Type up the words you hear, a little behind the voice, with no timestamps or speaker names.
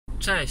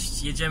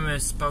Cześć, jedziemy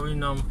z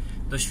Pauliną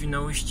do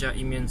Świnoujścia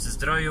i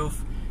Międzyzdrojów.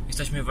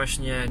 Jesteśmy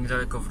właśnie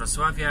niedaleko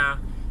Wrocławia.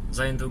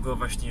 Za niedługo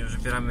właśnie już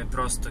wybieramy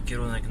prosto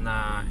kierunek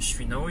na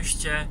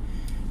Świnoujście.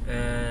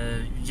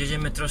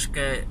 Jedziemy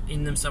troszkę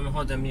innym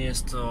samochodem, nie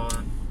jest to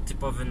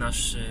typowy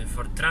nasz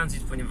Ford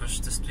Transit, ponieważ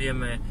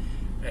testujemy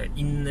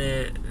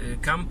inny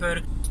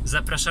kamper.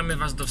 Zapraszamy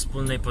Was do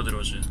wspólnej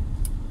podróży.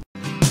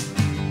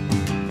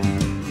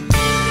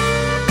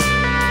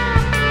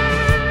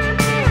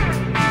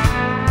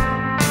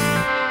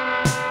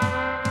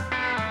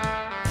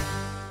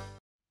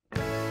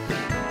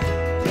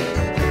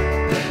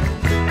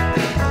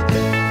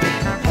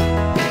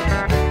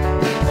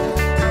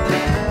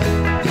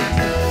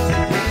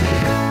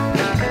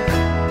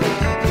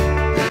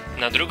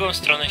 Na drugą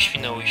stronę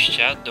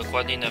Świnoujścia,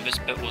 dokładniej na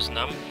wyspę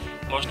Uznam,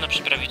 można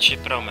przeprawić się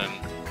promem,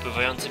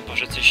 pływającym po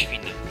rzece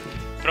Świny.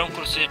 Prom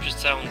kursuje przez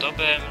całą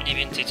dobę, mniej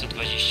więcej co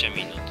 20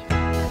 minut.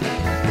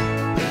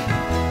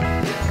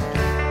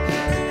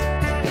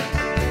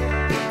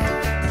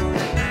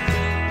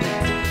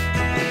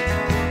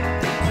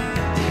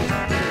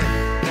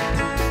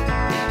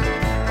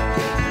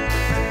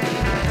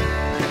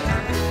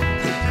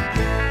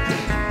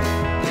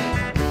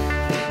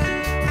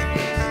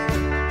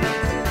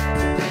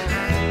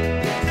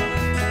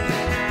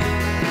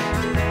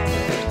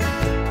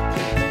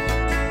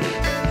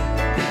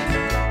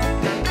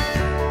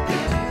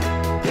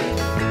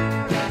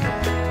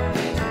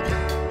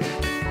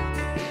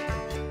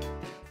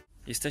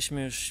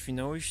 Jesteśmy już w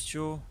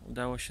Świnoujściu,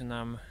 udało się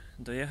nam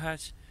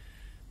dojechać,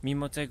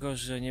 mimo tego,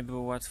 że nie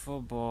było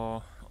łatwo,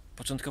 bo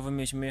początkowo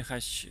mieliśmy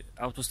jechać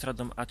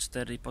autostradą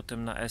A4 i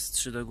potem na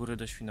S3 do góry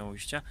do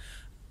Świnoujścia,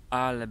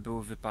 ale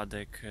był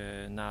wypadek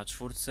na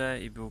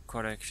A4 i był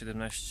korek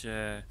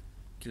 17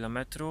 km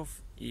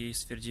i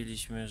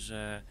stwierdziliśmy,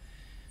 że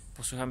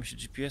posłuchamy się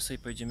GPS-a i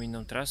pojedziemy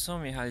inną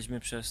trasą. Jechaliśmy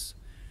przez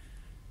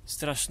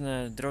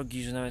straszne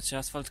drogi, że nawet się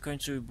asfalt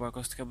kończył i była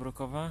kostka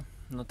brukowa.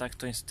 No tak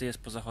to niestety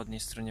jest po zachodniej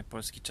stronie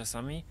Polski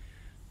czasami.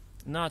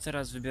 No a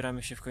teraz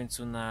wybieramy się w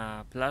końcu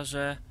na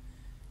plażę,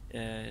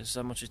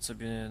 zamoczyć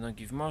sobie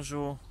nogi w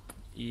morzu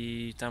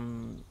i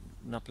tam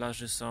na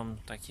plaży są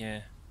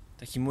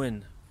taki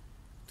młyn,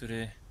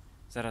 który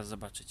zaraz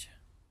zobaczycie.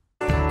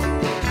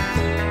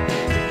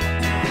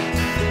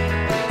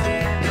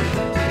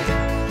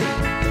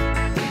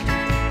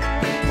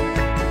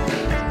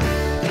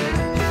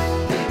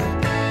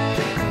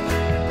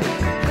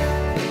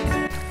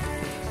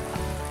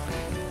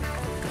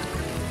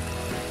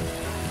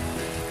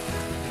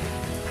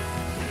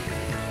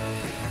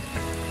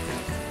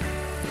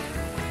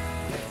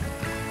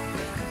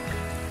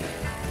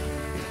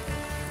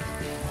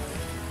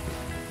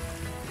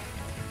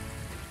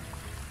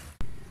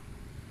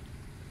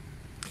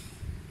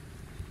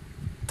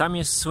 Tam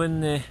jest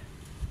słynny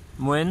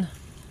młyn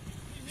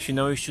w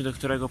Świnoujściu, do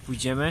którego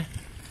pójdziemy,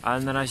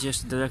 ale na razie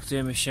jeszcze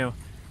delektujemy się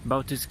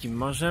Bałtyckim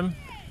Morzem.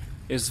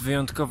 Jest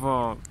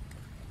wyjątkowo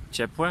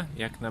ciepłe,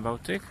 jak na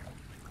Bałtyk,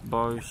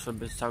 bo już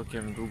sobie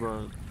całkiem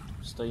długo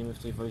stoimy w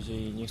tej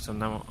wodzie i nie chcą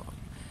nam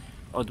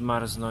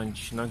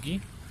odmarznąć nogi.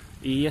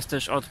 I jest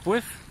też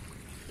odpływ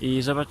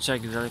i zobaczcie,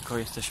 jak daleko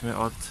jesteśmy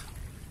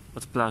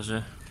od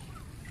plaży.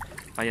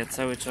 A ja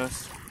cały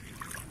czas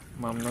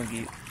mam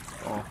nogi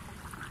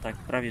tak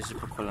prawie że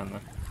po kolana.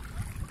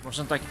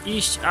 Można tak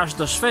iść aż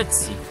do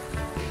Szwecji.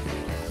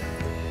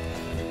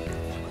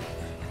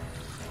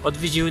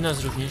 Odwiedziły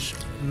nas również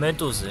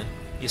meduzy.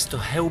 Jest to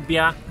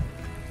hełbia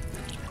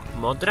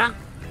modra?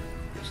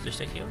 Czy coś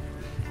takiego?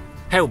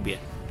 Hełbie.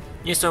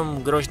 Nie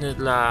są groźne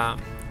dla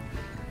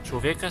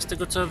człowieka, z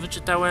tego co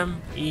wyczytałem,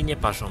 i nie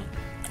parzą.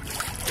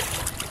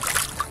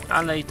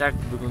 Ale i tak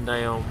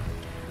wyglądają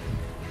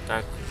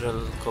tak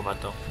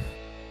żelkowato.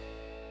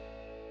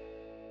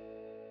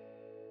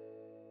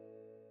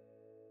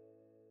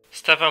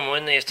 Stawa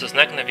młyny jest to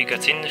znak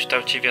nawigacyjny w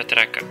kształcie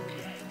wiatraka.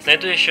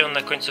 Znajduje się on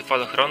na końcu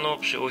falochronu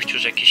przy ujściu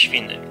rzeki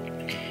Świny.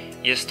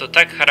 Jest to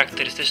tak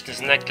charakterystyczny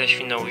znak dla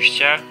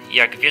Świnoujścia,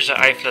 jak wieża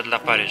Eiffla dla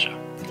Paryża.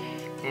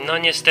 No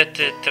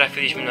niestety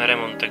trafiliśmy na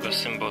remont tego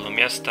symbolu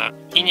miasta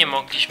i nie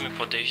mogliśmy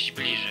podejść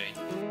bliżej.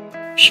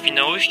 W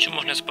Świnoujściu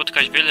można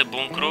spotkać wiele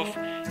bunkrów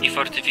i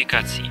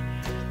fortyfikacji.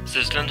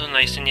 Ze względu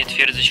na istnienie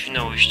twierdzy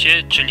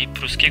Świnoujście, czyli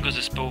pruskiego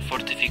zespołu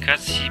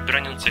fortyfikacji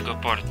broniącego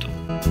portu.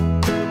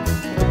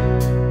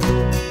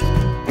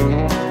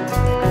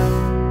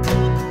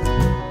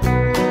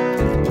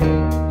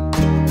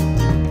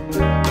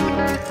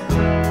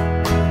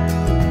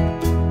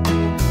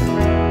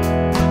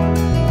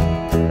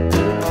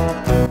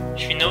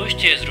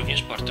 Świnoujście jest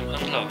również portem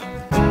handlowym.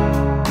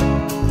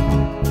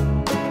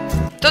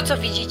 To, co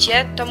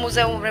widzicie, to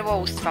Muzeum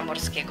Rybołówstwa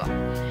Morskiego.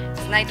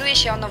 Znajduje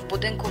się ono w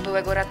budynku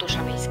byłego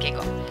ratusza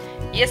miejskiego.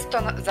 Jest to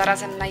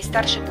zarazem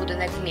najstarszy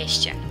budynek w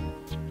mieście.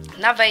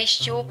 Na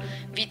wejściu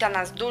wita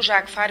nas duże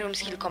akwarium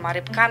z kilkoma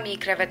rybkami i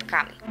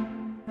krewetkami.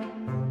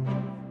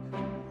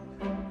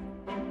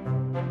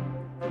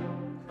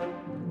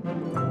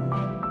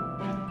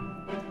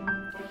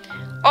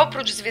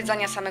 Oprócz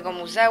zwiedzania samego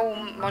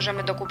muzeum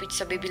możemy dokupić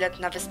sobie bilet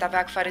na wystawę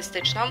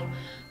akwarystyczną,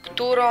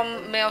 którą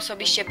my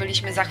osobiście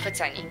byliśmy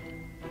zachwyceni.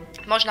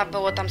 Można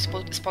było tam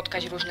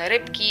spotkać różne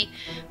rybki,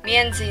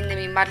 między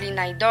innymi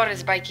Marlina i Dory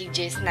z bajki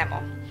Gdzie jest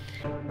Nemo.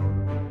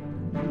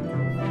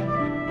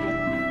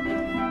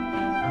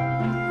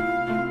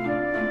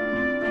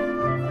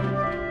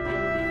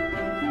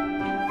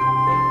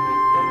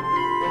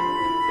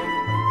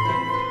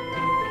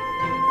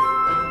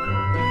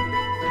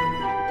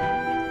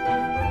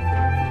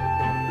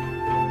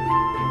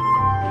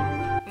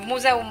 W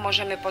muzeum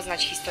możemy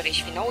poznać historię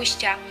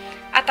Świnoujścia,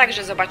 a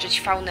także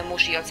zobaczyć faunę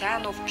mórz i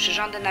oceanów,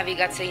 przyrządy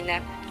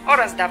nawigacyjne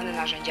oraz dawne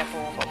narzędzia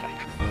połowowe.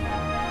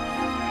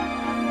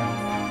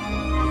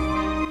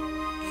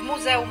 W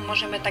muzeum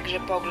możemy także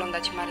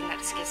pooglądać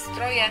marynarskie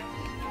stroje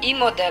i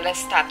modele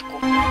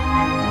statków.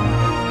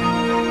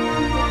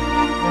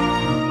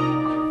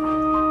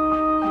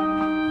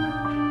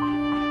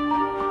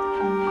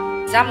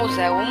 Za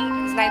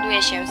muzeum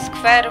znajduje się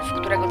skwer,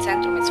 w którego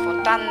centrum jest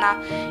fontanna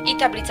i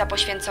tablica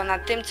poświęcona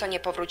tym, co nie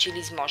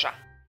powrócili z morza.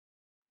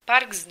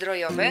 Park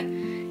zdrojowy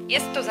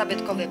jest to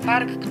zabytkowy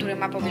park, który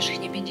ma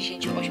powierzchnię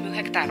 58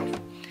 hektarów.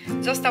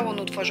 Został on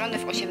utworzony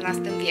w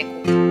XVIII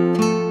wieku.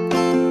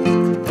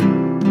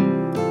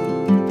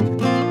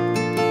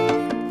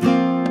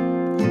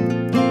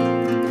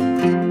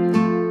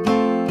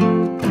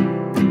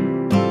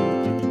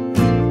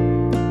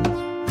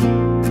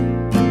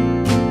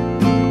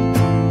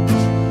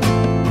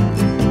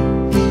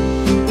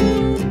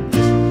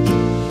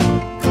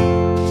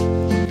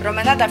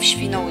 Promenada w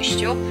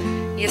Świnoujściu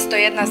jest to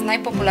jedna z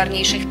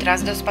najpopularniejszych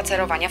tras do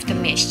spacerowania w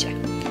tym mieście.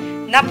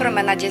 Na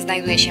promenadzie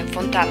znajduje się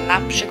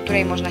fontanna, przy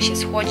której można się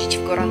schłodzić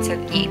w gorące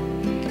dni.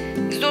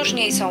 Wzdłuż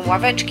niej są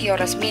ławeczki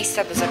oraz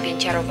miejsca do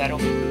zapięcia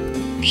rowerów.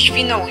 W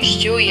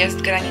Świnoujściu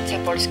jest granica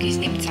Polski z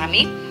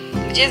Niemcami,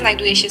 gdzie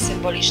znajduje się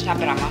symboliczna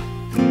brama.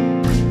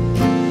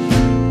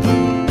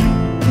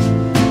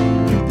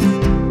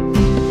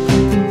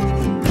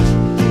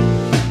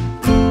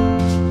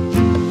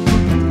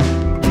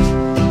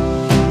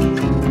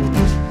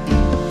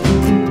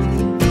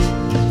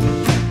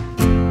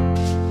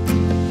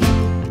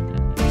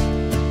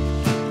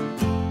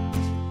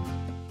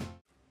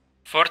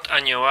 Fort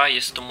Anioła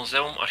jest to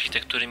Muzeum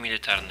Architektury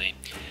Militarnej.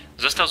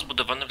 Został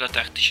zbudowany w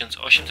latach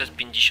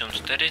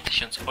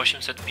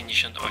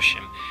 1854-1858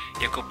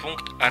 jako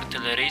punkt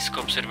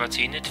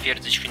artyleryjsko-obserwacyjny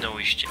twierdzy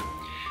Świnoujście.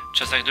 W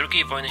czasach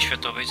II wojny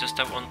światowej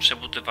został on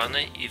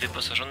przebudowany i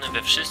wyposażony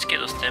we wszystkie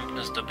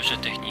dostępne zdobycze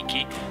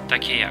techniki,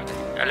 takie jak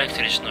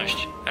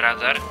elektryczność,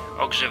 radar,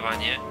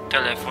 ogrzewanie,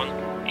 telefon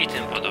i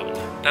tym podobne.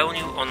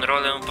 Pełnił on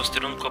rolę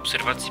posterunku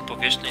obserwacji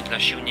powietrznej dla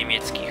sił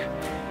niemieckich.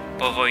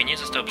 Po wojnie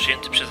został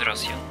przyjęty przez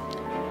Rosjan.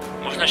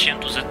 Można się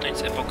tu zetknąć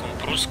z epoką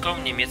pruską,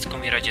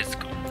 niemiecką i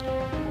radziecką.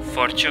 W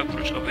forcie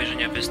oprócz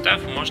obejrzenia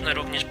wystaw można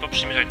również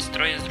poprzymierzać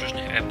stroje z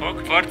różnych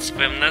epok. Fort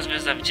swoją nazwę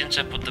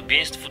zawdzięcza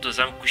podobieństwu do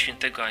zamku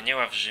Świętego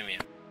Anioła w Rzymie.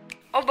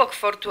 Obok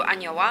Fortu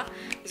Anioła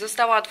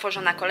została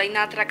otworzona kolejna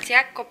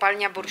atrakcja –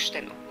 kopalnia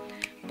bursztynu.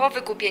 Po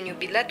wykupieniu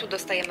biletu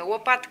dostajemy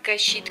łopatkę,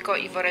 sitko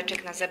i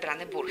woreczek na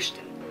zebrany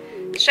bursztyn.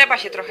 Trzeba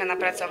się trochę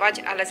napracować,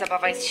 ale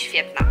zabawa jest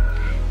świetna.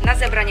 Na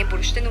zebranie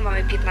bursztynu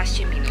mamy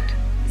 15 minut.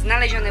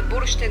 Znaleziony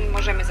bursztyn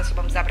możemy ze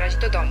sobą zabrać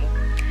do domu.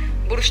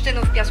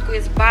 Bursztynu w piasku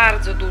jest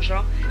bardzo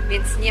dużo,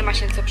 więc nie ma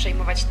się co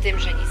przejmować tym,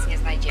 że nic nie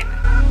znajdziemy.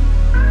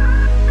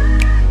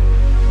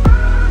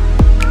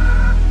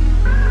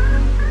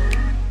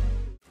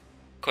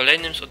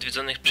 Kolejnym z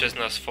odwiedzonych przez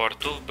nas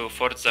fortów był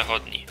Fort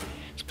Zachodni.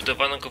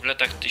 Zbudowano go w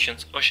latach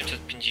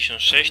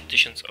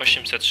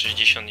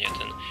 1856-1861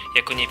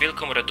 jako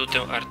niewielką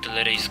redutę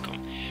artyleryjską,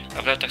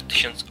 a w latach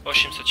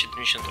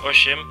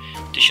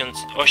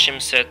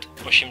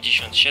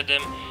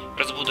 1878-1887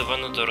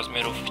 rozbudowano do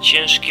rozmiarów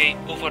ciężkiej,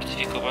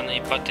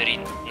 ufortyfikowanej baterii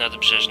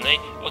nadbrzeżnej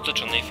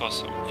otoczonej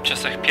fosą. W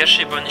czasach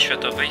I wojny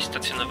światowej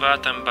stacjonowała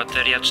tam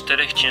bateria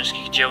 4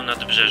 ciężkich dział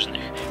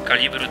nadbrzeżnych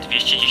kalibru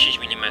 210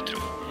 mm.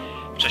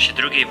 W czasie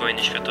II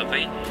wojny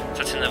światowej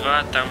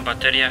stacjonowała tam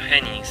bateria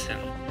Henningsen.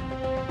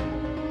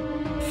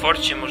 W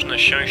forcie można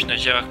siąść na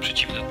działach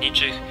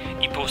przeciwlotniczych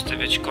i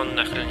poustawiać kon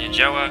nachylenia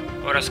działa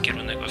oraz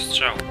kierunek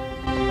ostrzału.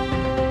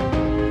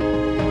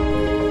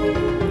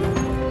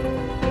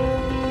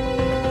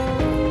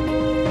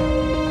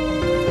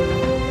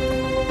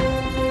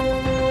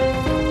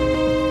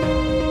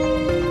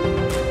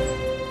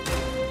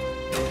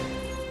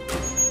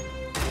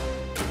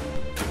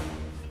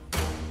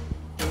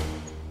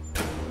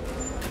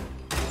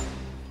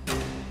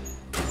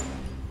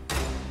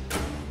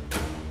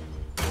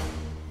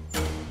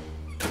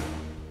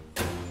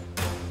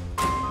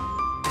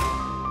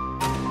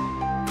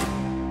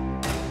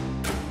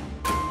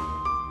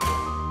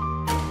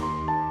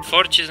 W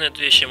forcie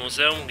znajduje się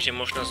muzeum, gdzie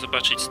można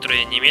zobaczyć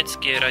stroje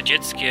niemieckie,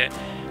 radzieckie,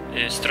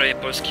 stroje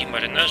polskich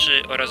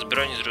marynarzy oraz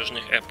broń z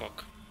różnych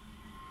epok.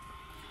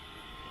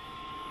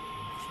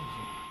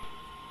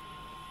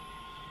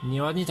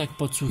 Nieładnie tak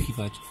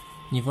podsłuchiwać.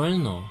 Nie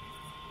wolno.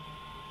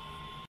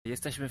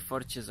 Jesteśmy w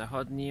Forcie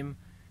Zachodnim.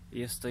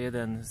 Jest to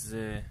jeden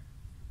z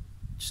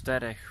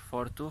 4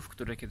 fortów,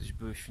 które kiedyś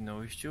były w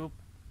Świnoujściu.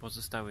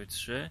 Pozostały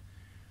 3.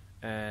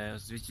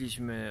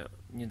 Zwiedziliśmy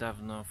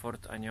niedawno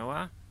Fort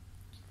Anioła,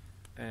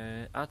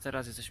 a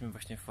teraz jesteśmy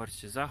właśnie w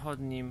Forcie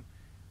Zachodnim.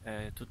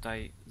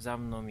 Tutaj za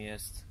mną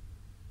jest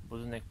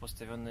budynek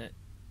postawiony,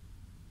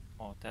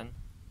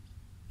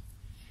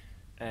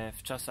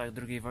 w czasach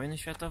II wojny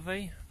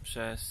światowej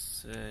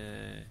przez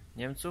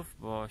Niemców,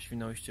 bo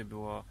Świnoujście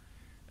było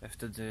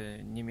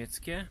wtedy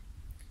niemieckie.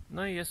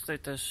 No i jest tutaj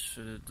też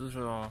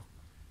dużo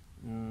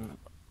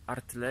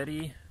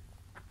artylerii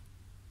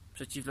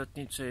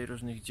przeciwlotniczej,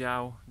 różnych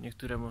dział.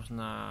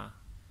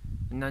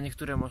 Na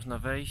niektóre można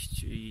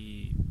wejść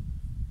i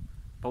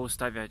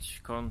poustawiać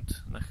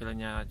kąt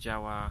nachylenia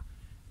działa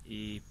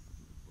i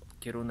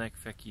kierunek,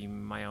 w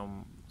jakim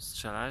mają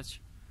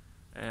strzelać.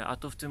 A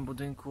tu w tym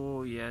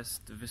budynku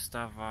jest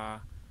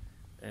wystawa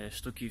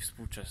sztuki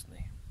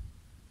współczesnej.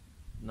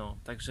 No,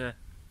 także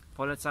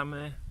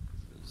polecamy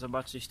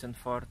zobaczyć ten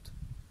fort.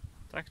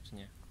 Tak czy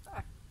nie?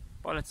 Tak.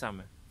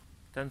 Polecamy.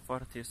 Ten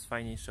fort jest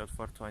fajniejszy od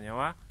Fortu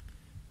Anioła.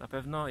 Na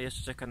pewno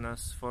jeszcze czeka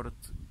nas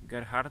Fort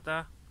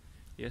Gerharda.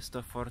 Jest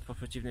to fort po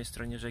przeciwnej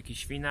stronie rzeki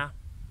Świna.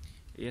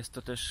 Jest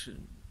to też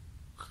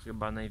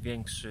chyba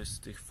największy z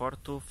tych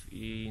fortów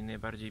i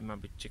najbardziej ma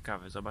być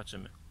ciekawy.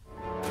 Zobaczymy.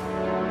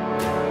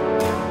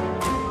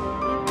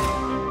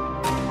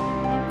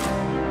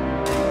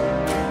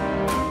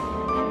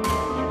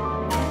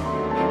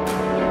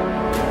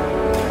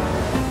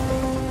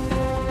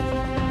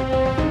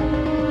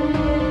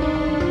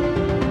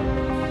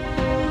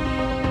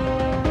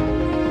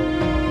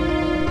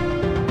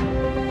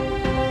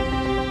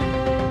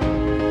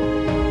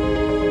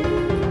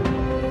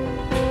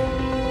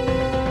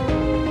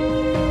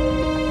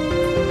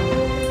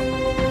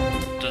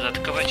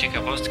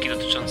 Ciekawostki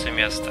dotyczące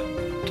miasta.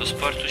 To z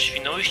portu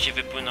Świnoujście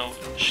wypłynął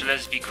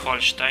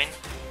Schleswig-Holstein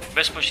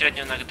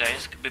bezpośrednio na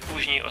Gdańsk, by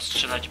później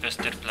ostrzelać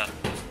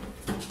Westerplatte.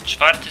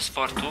 4. z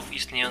fortów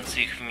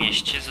istniejących w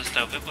mieście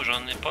został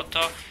wyburzony po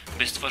to,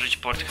 by stworzyć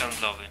port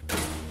handlowy.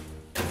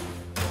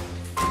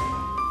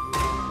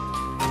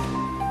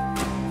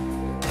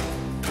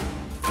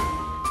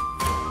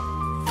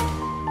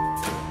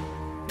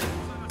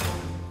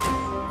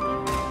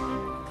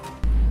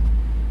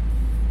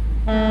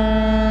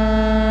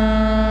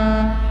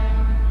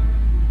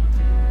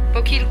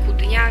 Po kilku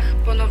dniach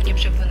ponownie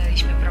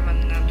przepłynęliśmy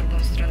promem na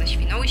drugą stronę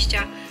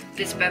Świnoujścia,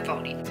 wyspę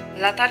Woli.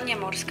 Latarnia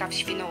morska w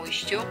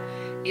Świnoujściu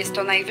jest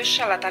to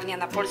najwyższa latarnia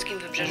na polskim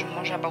wybrzeżu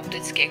Morza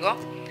Bałtyckiego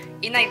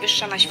i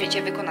najwyższa na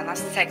świecie wykonana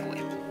z cegły.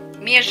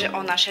 Mierzy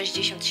ona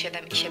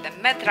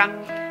 67,7 metra,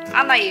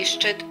 a na jej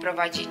szczyt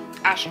prowadzi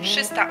aż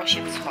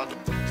 308 schodów.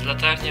 Z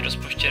latarni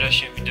rozpościera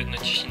się widok na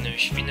cieśninę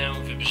Świnę,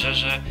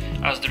 wybrzeże,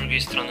 a z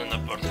drugiej strony na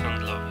port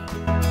handlowy.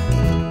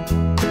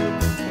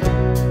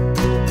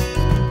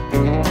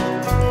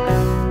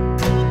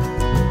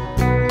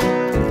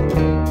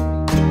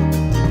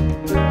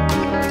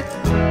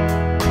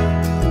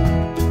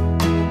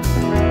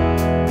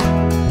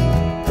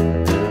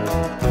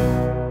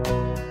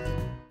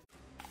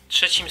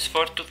 Trzecim z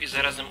fortów i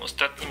zarazem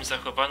ostatnim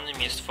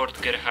zachowanym jest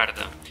Fort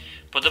Gerharda.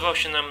 Podobał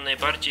się nam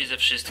najbardziej ze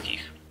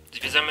wszystkich.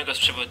 Zwiedzamy go z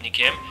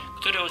przewodnikiem,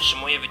 który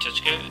utrzymuje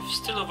wycieczkę w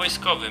stylu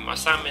wojskowym, a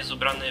sam jest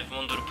ubrany w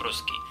mundur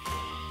pruski.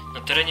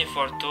 Na terenie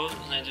fortu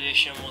znajduje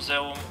się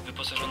muzeum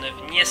wyposażone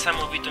w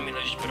niesamowitą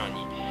ilość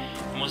broni.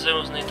 W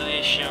muzeum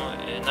znajduje się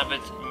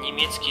nawet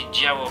niemieckie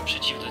działo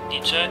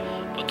przeciwlotnicze,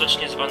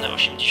 potocznie zwane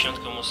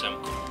 88.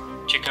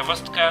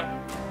 Ciekawostka,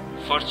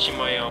 w forcie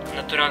mają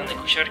naturalne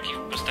kosiarki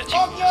w postaci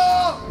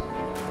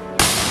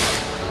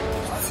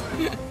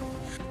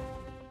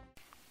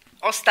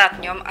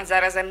Ostatnią, a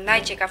zarazem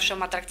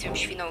najciekawszą atrakcją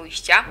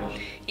Świnoujścia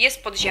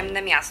jest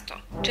podziemne miasto,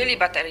 czyli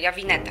bateria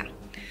Vineta.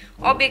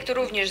 Obiekt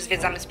również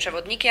zwiedzamy z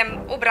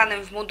przewodnikiem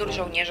ubranym w mundur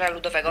żołnierza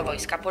Ludowego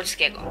Wojska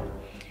Polskiego.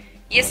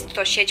 Jest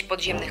to sieć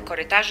podziemnych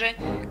korytarzy,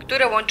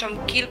 które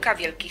łączą kilka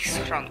wielkich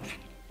schronów.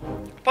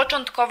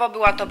 Początkowo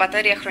była to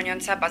bateria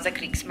chroniąca bazę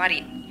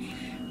Kriegsmarine.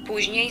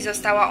 Później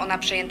została ona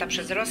przejęta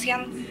przez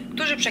Rosjan,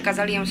 którzy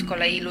przekazali ją z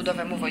kolei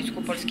Ludowemu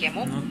Wojsku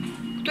Polskiemu,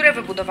 które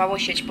wybudowało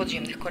sieć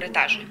podziemnych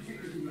korytarzy.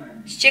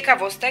 Z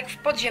ciekawostek w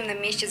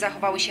podziemnym mieście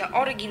zachowały się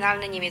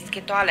oryginalne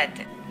niemieckie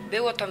toalety.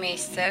 Było to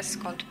miejsce,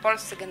 skąd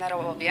polscy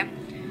generałowie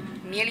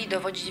mieli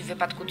dowodzić w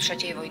wypadku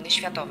III wojny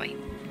światowej.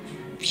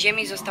 W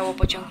ziemi zostało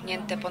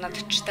pociągnięte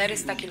ponad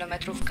 400 km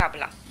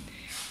kabla,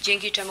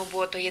 dzięki czemu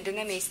było to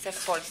jedyne miejsce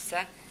w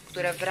Polsce,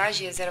 które w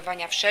razie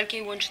zerwania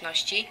wszelkiej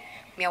łączności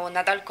miało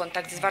nadal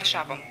kontakt z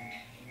Warszawą.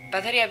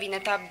 Bateria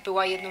Vineta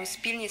była jedną z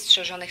pilnie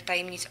strzeżonych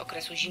tajemnic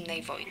okresu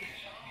zimnej wojny.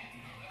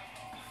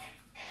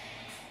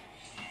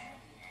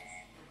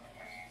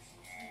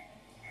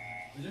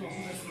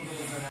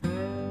 Będziemy